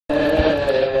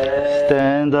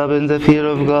stand up in the fear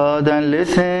of God and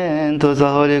listen to the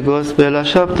Holy Gospel, a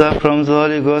chapter from the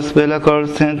Holy Gospel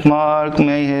according to St. Mark.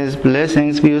 May his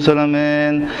blessings be useful,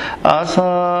 amen. A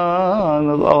psalm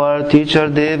of our teacher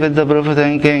David, the prophet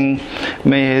and king.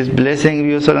 May his blessing be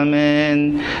useful,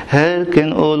 amen.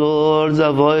 Hearken, O Lord,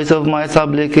 the voice of my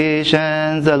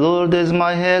supplications. The Lord is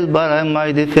my helper and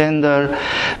my defender.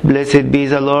 Blessed be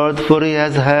the Lord, for he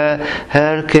has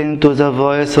hearkened to the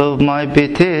voice of my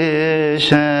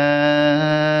petition.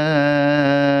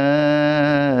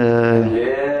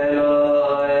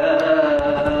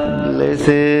 Blessed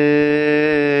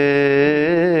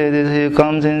is he who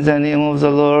comes in the name of the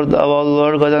Lord, our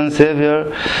Lord, God and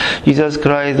Savior, Jesus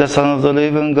Christ, the Son of the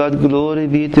living God. Glory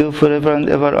be to you forever and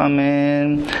ever,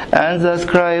 amen. And the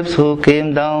scribes who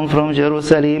came down from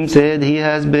Jerusalem said, he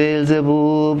has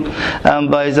Beelzebub, and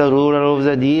by the ruler of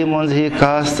the demons he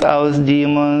casts out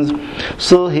demons.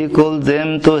 So he called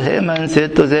them to him and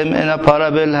said to them in a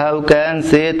parable, how can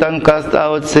Satan cast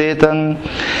out Satan?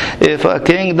 If a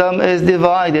kingdom is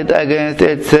divided against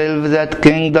itself, that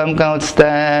kingdom cannot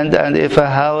stand, and if a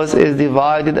house is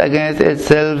divided against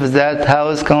itself, that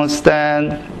house cannot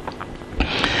stand.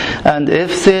 And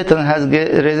if Satan has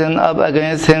risen up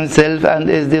against himself and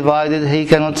is divided, he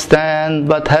cannot stand,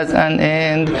 but has an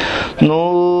end.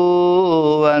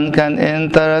 No one can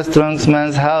enter a strong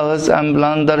man's house and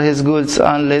plunder his goods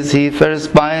unless he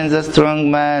first binds a strong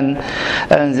man,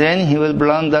 and then he will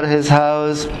plunder his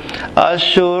house.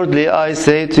 Assuredly, I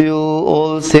say to you,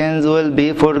 all sins will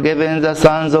be forgiven the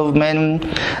sons of men,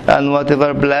 and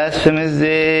whatever blasphemies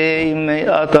they may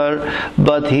utter.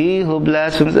 But he who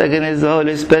blasphemes against the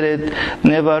Holy Spirit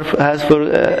never has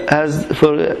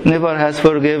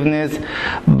forgiveness,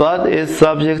 but is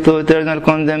subject to eternal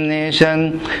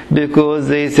condemnation, because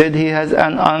they said he has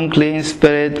an unclean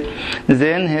spirit.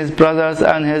 Then his brothers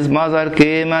and his mother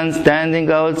came, and standing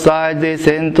outside they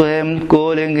sent to him,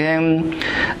 calling him,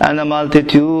 and a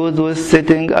multitude was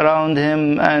sitting around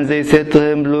him. And they said to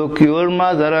him, look, your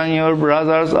mother and your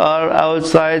brothers are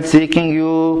outside seeking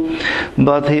you.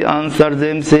 But he answered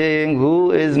them, saying,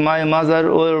 who is my mother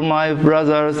or my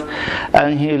brothers?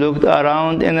 And he looked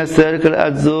around in a circle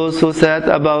at those who sat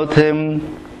about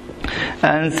him,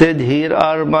 and said, here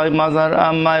are my mother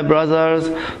and my brothers,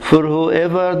 for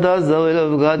whoever does the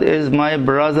will of God is my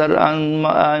brother and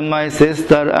my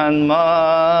sister and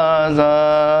mother.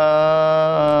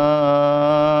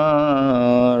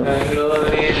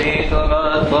 Glory be to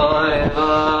God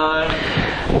forever.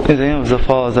 In the name of the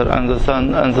Father, and the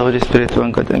Son, and the Holy Spirit,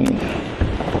 one God, amen.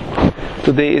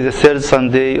 Today is the third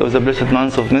Sunday of the blessed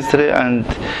month of Mystery, and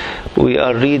we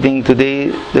are reading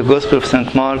today the Gospel of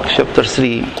St. Mark, chapter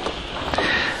 3.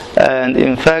 And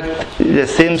in fact, the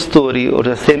same story or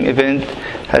the same event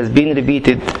has been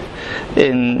repeated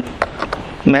in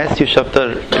Matthew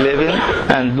chapter 11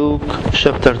 and Luke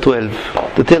chapter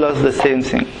 12 to tell us the same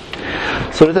thing.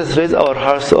 So let us raise our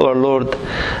hearts to our Lord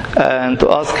and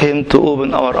to ask Him to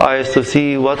open our eyes to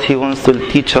see what He wants to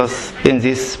teach us in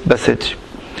this passage.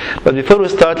 But before we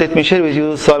start, let me share with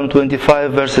you Psalm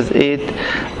 25 verses 8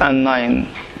 and 9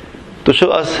 to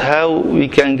show us how we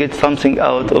can get something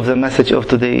out of the message of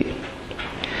today.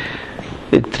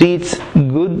 It reads,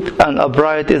 good and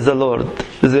upright is the Lord,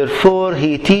 therefore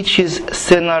He teaches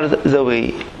sinners the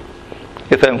way.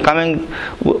 If I'm coming,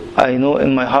 I know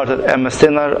in my heart that I'm a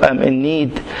sinner, I'm in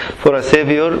need for a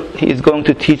Savior, He is going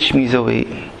to teach me the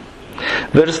way.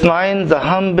 Verse 9, the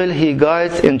humble He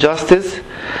guides in justice,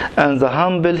 and the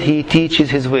humble He teaches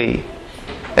His way.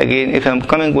 Again, if I'm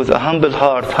coming with a humble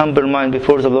heart, humble mind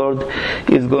before the Lord,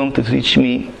 He is going to teach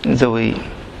me the way.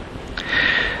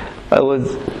 I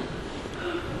was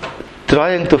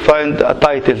trying to find a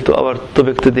title to our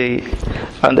topic today,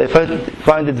 and I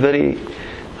find it very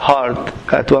hard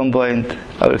at one point.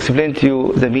 I will explain to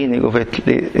you the meaning of it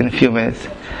in a few minutes.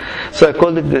 So I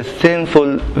called it the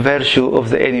sinful virtue of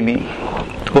the enemy.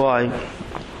 Why?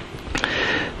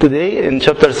 Today in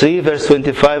chapter 3 verse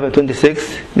 25 and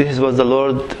 26, this is what the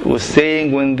Lord was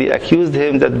saying when they accused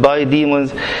Him that by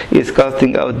demons He is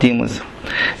casting out demons.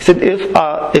 He said, if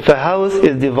a house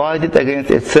is divided against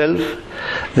itself,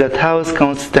 that house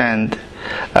can't stand.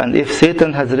 And if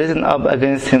Satan has risen up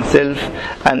against himself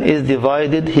and is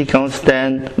divided, he can't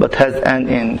stand, but has an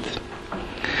end.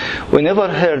 We never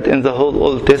heard in the whole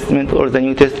Old Testament or the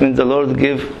New Testament the Lord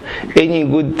give any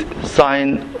good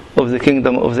sign of the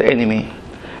kingdom of the enemy,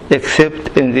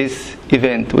 except in this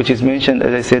event, which is mentioned,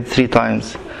 as I said, 3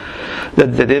 times.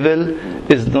 That the devil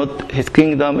is not, his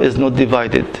kingdom is not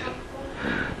divided.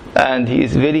 And he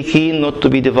is very keen not to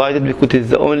be divided, because it is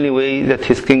the only way that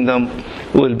his kingdom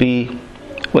will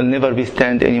never be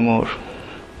stand anymore.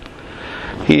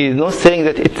 He is not saying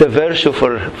that it's a virtue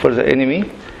for the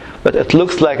enemy, but it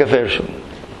looks like a virtue.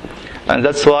 And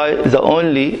that's why the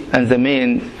only and the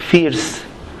main fierce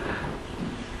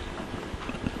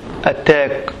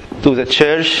attack to the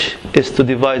church is to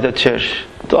divide the church.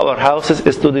 To our houses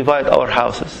is to divide our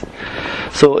houses.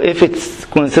 So if it's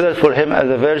considered for him as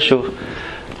a virtue,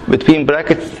 between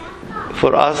brackets,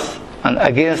 for us and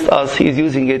against us, he is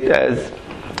using it as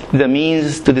the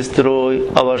means to destroy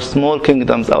our small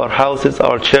kingdoms, our houses,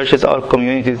 our churches, our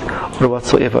communities, or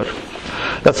whatsoever.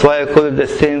 That's why I call it the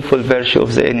sinful virtue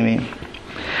of the enemy.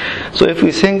 So if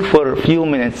we think for a few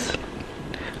minutes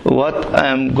what I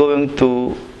am going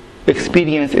to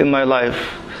experience in my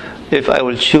life if I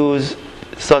will choose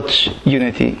such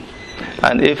unity,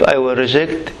 and if I will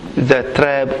reject the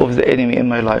trap of the enemy in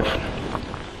my life.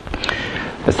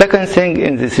 The second thing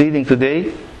in this reading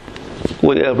today,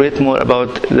 we'll elaborate more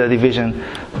about the division,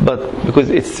 but because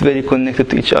it's very connected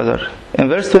to each other. In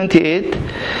verse 28,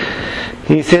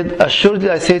 he said, "Assuredly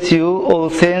I say to you, all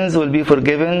sins will be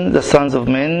forgiven the sons of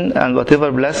men, and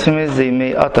whatever blasphemies they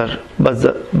may utter.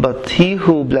 But he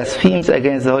who blasphemes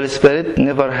against the Holy Spirit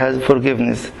never has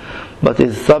forgiveness, but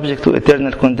is subject to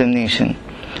eternal condemnation."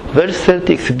 Verse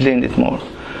 30 explained it more.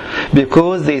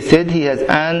 Because they said he has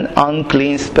an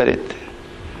unclean spirit.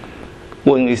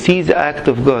 When we see the act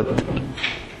of God,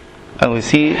 and we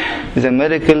see the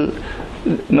miracle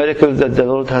that the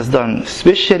Lord has done,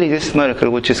 especially this miracle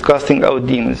which is casting out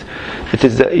demons,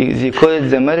 they call it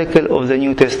the miracle of the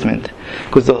New Testament,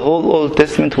 because the whole Old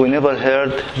Testament we never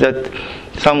heard that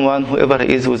someone, whoever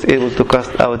he is, was able to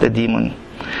cast out a demon.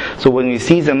 So when we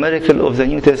see the miracle of the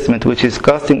New Testament which is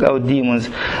casting out demons,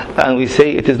 and we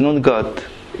say it is not God,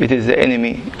 it is the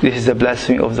enemy, this is the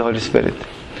blasphemy of the Holy Spirit.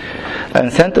 And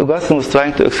St. Augustine was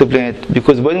trying to explain it,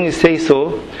 because when we say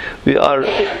so, we are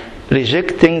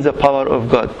rejecting the power of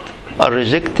God, are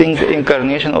rejecting the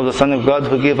incarnation of the Son of God,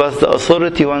 who gave us the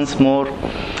authority once more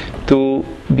to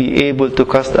be able to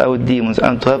cast out demons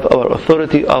and to have our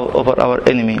authority over our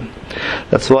enemy.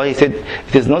 That's why he said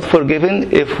it is not forgiven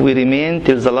if we remain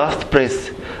till the last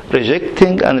breath,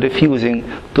 rejecting and refusing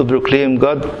to proclaim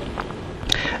God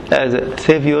as a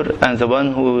Savior and the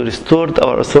one who restored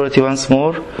our authority once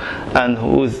more, and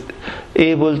who is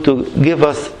able to give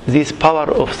us this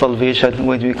power of salvation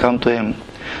when we come to Him.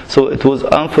 So it was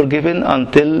unforgiven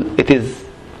until it is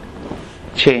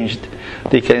changed.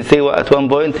 They can say, well, at one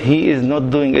point he is not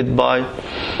doing it by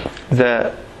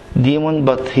the demon,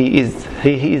 but he is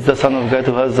the Son of God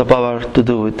who has the power to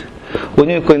do it. When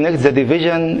you connect the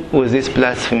division with this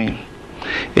blasphemy,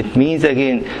 it means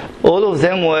again, all of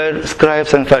them were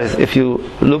scribes and Pharisees. If you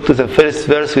look to the first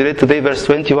verse we read today, verse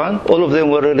 21, all of them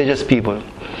were religious people,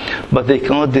 but they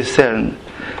cannot discern.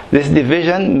 This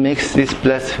division makes this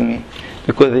blasphemy,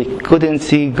 because they couldn't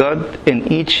see God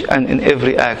in each and in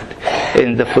every act,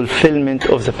 in the fulfillment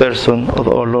of the person of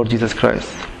our Lord Jesus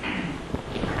Christ.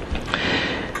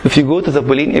 If you go to the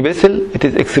Pauline epistle, it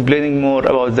is explaining more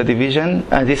about the division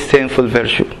and this sinful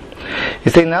virtue. He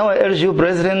says, "Now I urge you,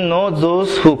 brethren, note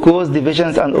those who cause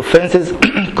divisions and offenses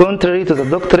contrary to the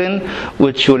doctrine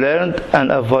which you learned,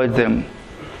 and avoid them."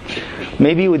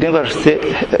 Maybe we never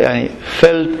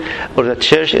felt, or the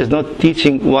church is not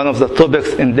teaching one of the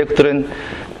topics in doctrine,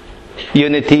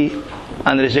 unity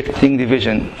and rejecting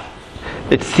division.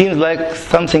 It seems like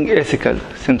something ethical.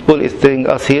 St. Paul is telling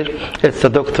us here, it's a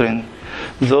doctrine.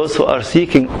 Those who are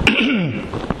seeking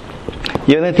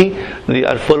unity, they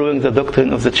are following the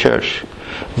doctrine of the church.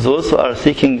 Those who are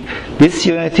seeking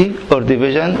disunity or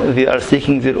division, they are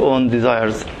seeking their own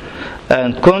desires,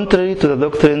 and contrary to the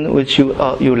doctrine which you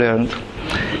learned.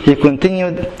 He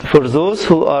continued, "For those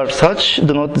who are such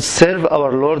do not serve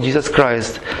our Lord Jesus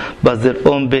Christ, but their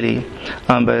own belly,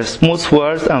 and by smooth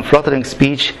words and flattering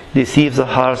speech deceive the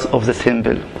hearts of the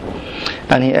simple."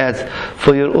 And he adds,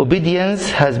 "For your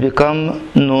obedience has become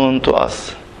known to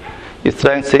us." He's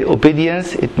trying to say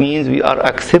obedience, it means we are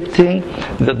accepting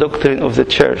the doctrine of the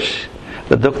church,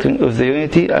 the doctrine of the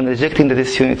unity, and rejecting the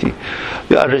disunity.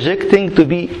 We are rejecting to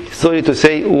be, sorry to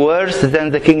say, worse than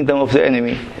the kingdom of the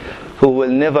enemy, who will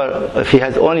never, if he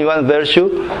has only one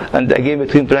virtue, and again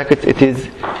between brackets it is,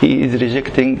 he is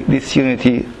rejecting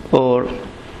disunity or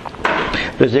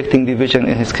rejecting division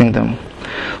in his kingdom.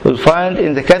 We'll find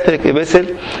in the Catholic epistle,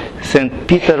 St.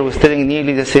 Peter was telling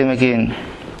nearly the same again,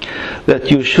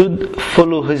 that you should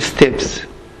follow his steps.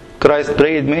 Christ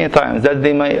prayed many times that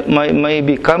they may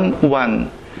become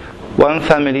one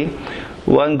family,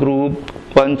 one group,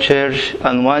 one church,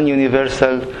 and one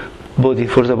universal body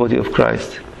for the body of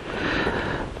Christ.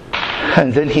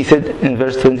 And then he said in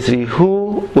verse 23,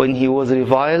 "Who, when he was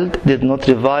reviled, did not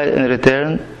revile in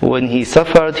return. When he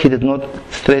suffered, he did not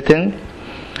threaten,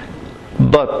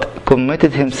 but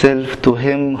committed himself to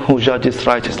him who judges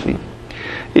righteously.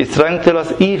 He's trying to tell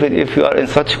us, even if we are in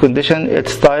such condition,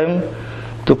 it's time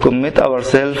to commit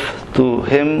ourselves to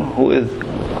him who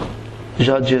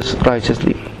judges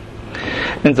righteously.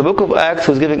 In the book of Acts,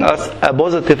 was giving us a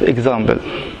positive example.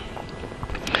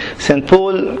 St.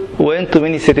 Paul went to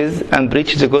many cities and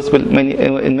preached the gospel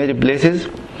in many places,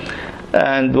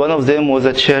 and one of them was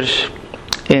a church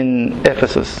in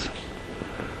Ephesus.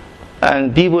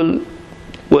 And people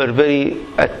were very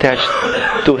attached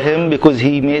to him because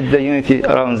he made the unity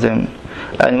around them.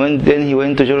 And then he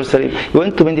went to Jerusalem, he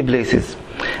went to many places.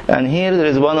 And here there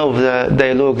is one of the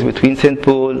dialogues between St.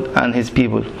 Paul and his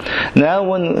people. Now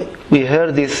when we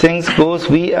heard these things, both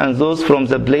we and those from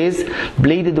the place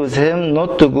pleaded with him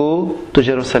not to go to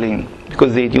Jerusalem,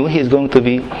 because they knew he is going to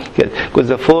be killed. Because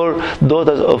the 4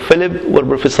 daughters of Philip were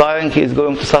prophesying he is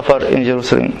going to suffer in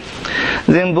Jerusalem.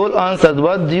 Then Paul answered,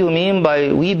 "What do you mean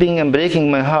by weeping and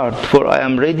breaking my heart? For I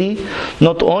am ready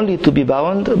not only to be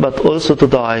bound, but also to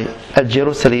die at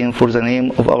Jerusalem for the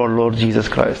name of our Lord Jesus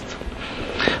Christ."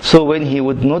 So when he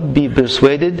would not be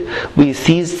persuaded, we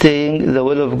ceased saying, "The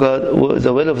will of God,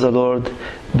 the will of the Lord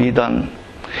be done."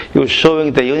 He was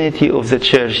showing the unity of the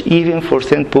church, even for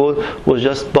St. Paul was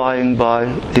just passing by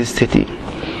this city.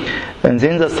 And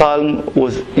then the psalm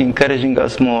was encouraging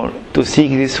us more to seek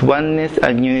this oneness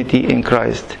and unity in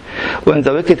Christ. When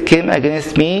the wicked came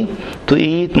against me to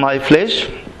eat my flesh,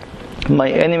 my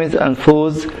enemies and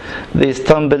foes, they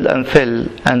stumbled and fell,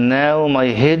 and now my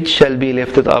head shall be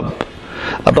lifted up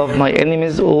above my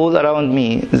enemies all around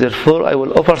me. Therefore I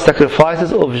will offer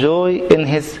sacrifices of joy in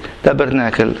his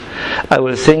tabernacle. I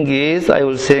will sing, yes, I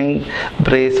will sing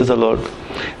praise to the Lord.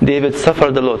 David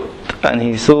suffered a lot, and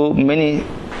he saw many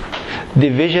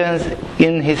divisions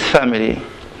in his family.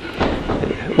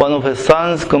 One of his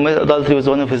sons committed adultery with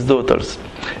one of his daughters,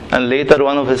 and later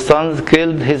one of his sons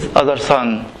killed his other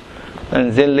son,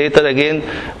 and then later again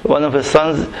one of his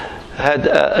sons had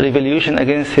a revolution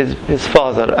against his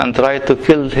father and tried to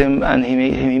kill him, and he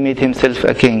made himself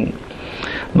a king.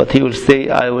 But he will say,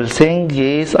 "I will sing,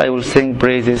 yes, I will sing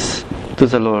praises to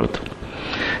the Lord."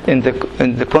 In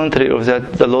the contrary of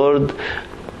that, the Lord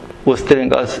was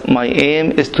telling us, "My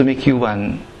aim is to make you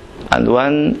one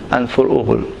and for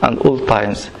all, and all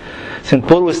times." St.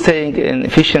 Paul was saying in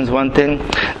Ephesians 1:10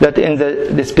 that in the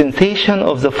dispensation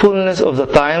of the fullness of the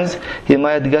times he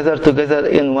might gather together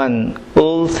in one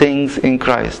all things in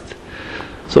Christ.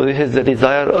 So this is the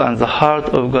desire and the heart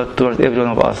of God towards every one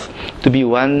of us, to be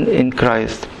one in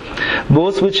Christ.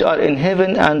 Both which are in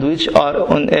heaven and which are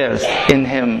on earth in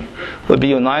him will be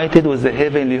united with the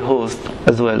heavenly host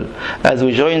as well. As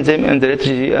we join them in the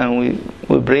liturgy and we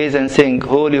praise and sing,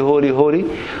 "Holy, holy, holy,"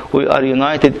 we are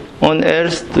united on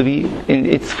earth to be in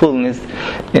its fullness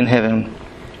in heaven.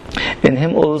 In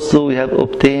him also we have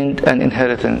obtained an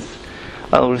inheritance.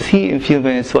 I will see in a few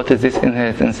minutes what is this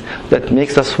inheritance that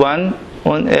makes us one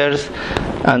on earth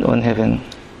and on heaven.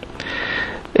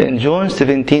 In John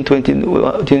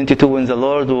 17:22, when the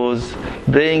Lord was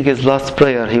praying his last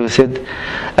prayer, he said,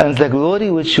 "And the glory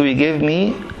which you gave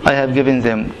me, I have given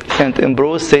them." St.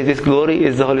 Ambrose says this glory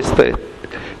is the Holy Spirit.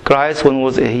 Christ, when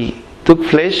he took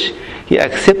flesh, he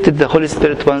accepted the Holy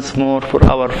Spirit once more for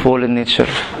our fallen nature,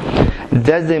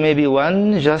 that they may be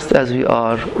one just as we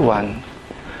are one.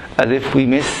 As if we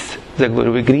miss the glory,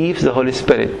 we grieve the Holy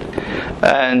Spirit,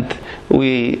 and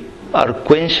we are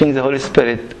quenching the Holy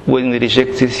Spirit when we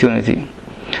reject this unity.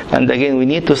 And again, we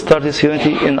need to start this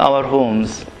unity in our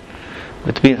homes,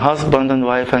 between husband and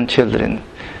wife and children,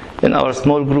 in our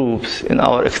small groups, in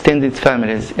our extended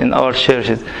families, in our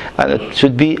churches, and it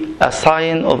should be a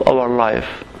sign of our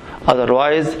life.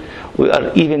 Otherwise, we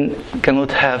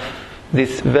cannot have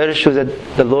this virtue that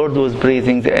the Lord was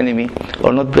praising the enemy,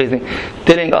 or not praising,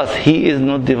 telling us he is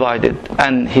not divided,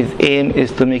 and his aim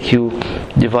is to make you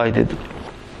divided.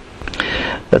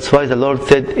 That's why the Lord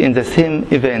said in the same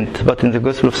event, but in the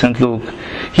Gospel of St. Luke,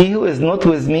 "He who is not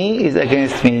with me is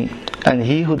against me, and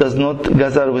he who does not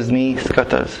gather with me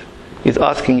scatters." He's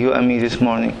asking you and me this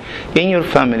morning, in your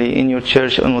family, in your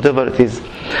church, and whatever it is,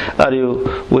 are you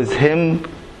with him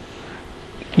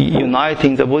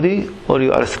uniting the body, or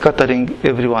you are scattering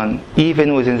everyone,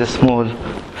 even within the small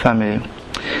family?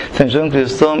 St. John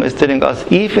Chrysostom is telling us,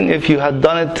 even if you had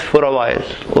done it for a while,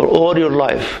 or all your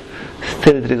life,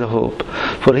 still there is a hope.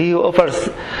 For he who offers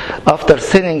after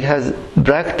sinning has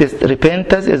practiced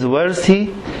repentance is a worthy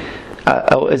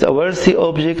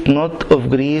object not of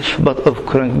grief but of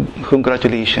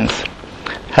congratulations,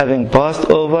 having passed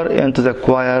over into the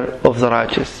choir of the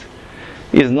righteous.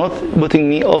 He is not putting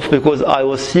me off because I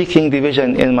was seeking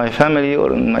division in my family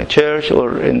or in my church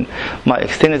or in my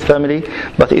extended family,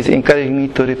 but He is encouraging me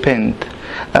to repent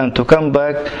and to come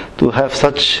back to have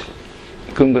such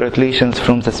congratulations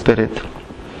from the Spirit.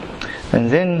 And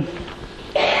then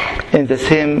in the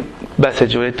same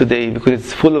passage we read today, because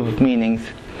it's full of meanings,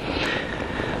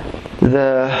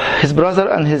 his brother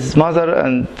and his mother,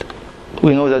 and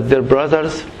we know that their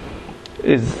brothers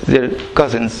is their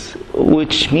cousins,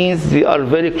 which means they are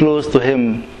very close to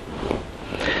him.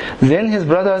 Then his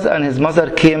brothers and his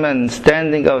mother came, and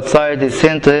standing outside they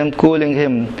sent to him, calling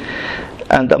him,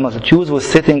 and the multitude was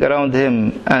sitting around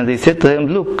him, and they said to him,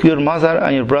 "Look, your mother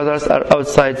and your brothers are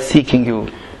outside seeking you."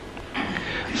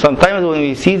 Sometimes when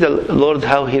we see the Lord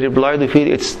how He replied, we feel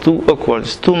it's too awkward,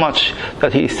 it's too much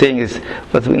that He is saying this.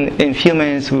 But in a few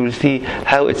minutes we will see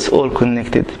how it's all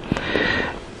connected.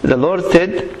 The Lord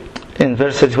said in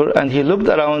verse 34, "And He looked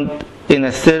around in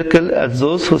a circle at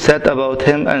those who sat about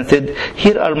Him and said,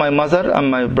 'Here are my mother and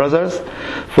my brothers,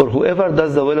 for whoever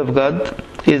does the will of God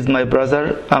is my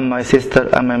brother and my sister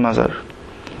and my mother.'"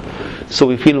 So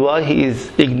we feel why He is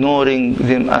ignoring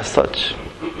them as such.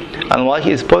 And why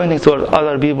He is pointing toward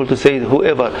other people to say,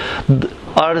 whoever,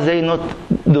 are they not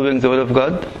doing the will of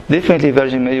God? Definitely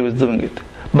Virgin Mary was doing it.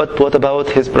 But what about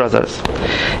His brothers?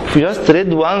 If we just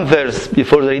read one verse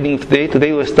before the reading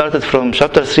today we started from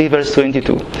chapter 3 verse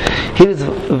 22. Here is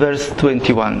verse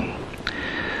 21.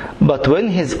 "But when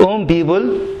His own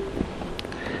people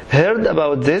heard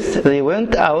about this, they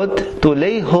went out to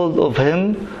lay hold of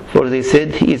Him, for they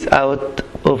said, 'He is out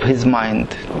of his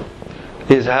mind.'"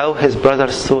 This is how his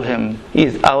brothers saw Him. He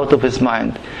is out of his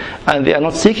mind. And they are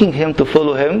not seeking Him to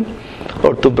follow Him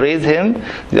or to praise Him.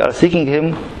 They are seeking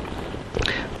Him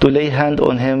to lay hand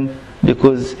on Him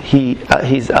because He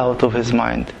is out of his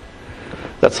mind.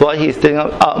 That's why He is telling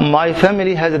us, my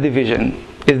family has a division.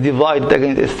 It's divided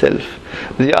against itself.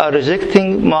 They are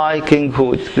rejecting my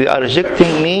kinghood. They are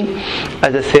rejecting me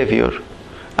as a Savior.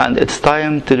 And it's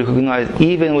time to recognize,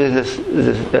 even with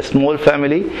the small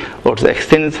family or the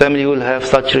extended family, will have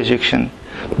such rejection.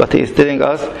 But He is telling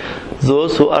us,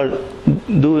 those who are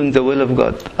doing the will of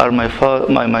God are my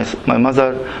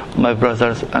mother, my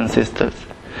brothers and sisters.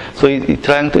 So He's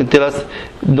trying to tell us,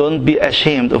 don't be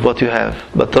ashamed of what you have,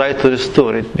 but try to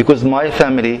restore it, because my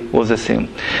family was the same.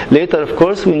 Later, of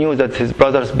course, we knew that his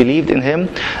brothers believed in him,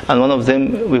 and one of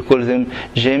them, we call him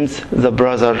James, the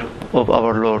brother of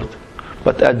our Lord.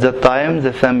 But at that time,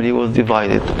 the family was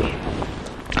divided.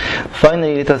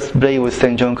 Finally, let us pray with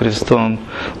St. John Chrysostom.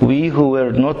 "We who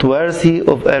were not worthy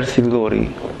of earthly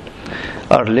glory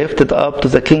are lifted up to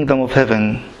the kingdom of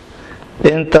heaven.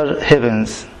 Enter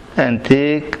heavens and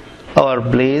take our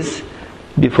place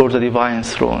before the divine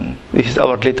throne." This is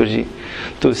our liturgy.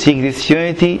 To seek this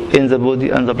unity in the body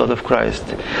and the blood of Christ.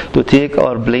 To take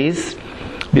our place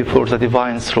before the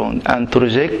divine throne. And to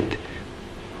reject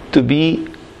to be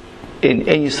in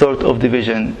any sort of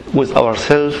division with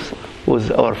ourselves,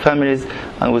 with our families,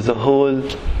 and with the whole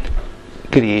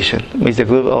creation. May the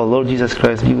glory of our Lord Jesus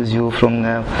Christ be with you from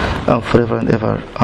now and forever and ever.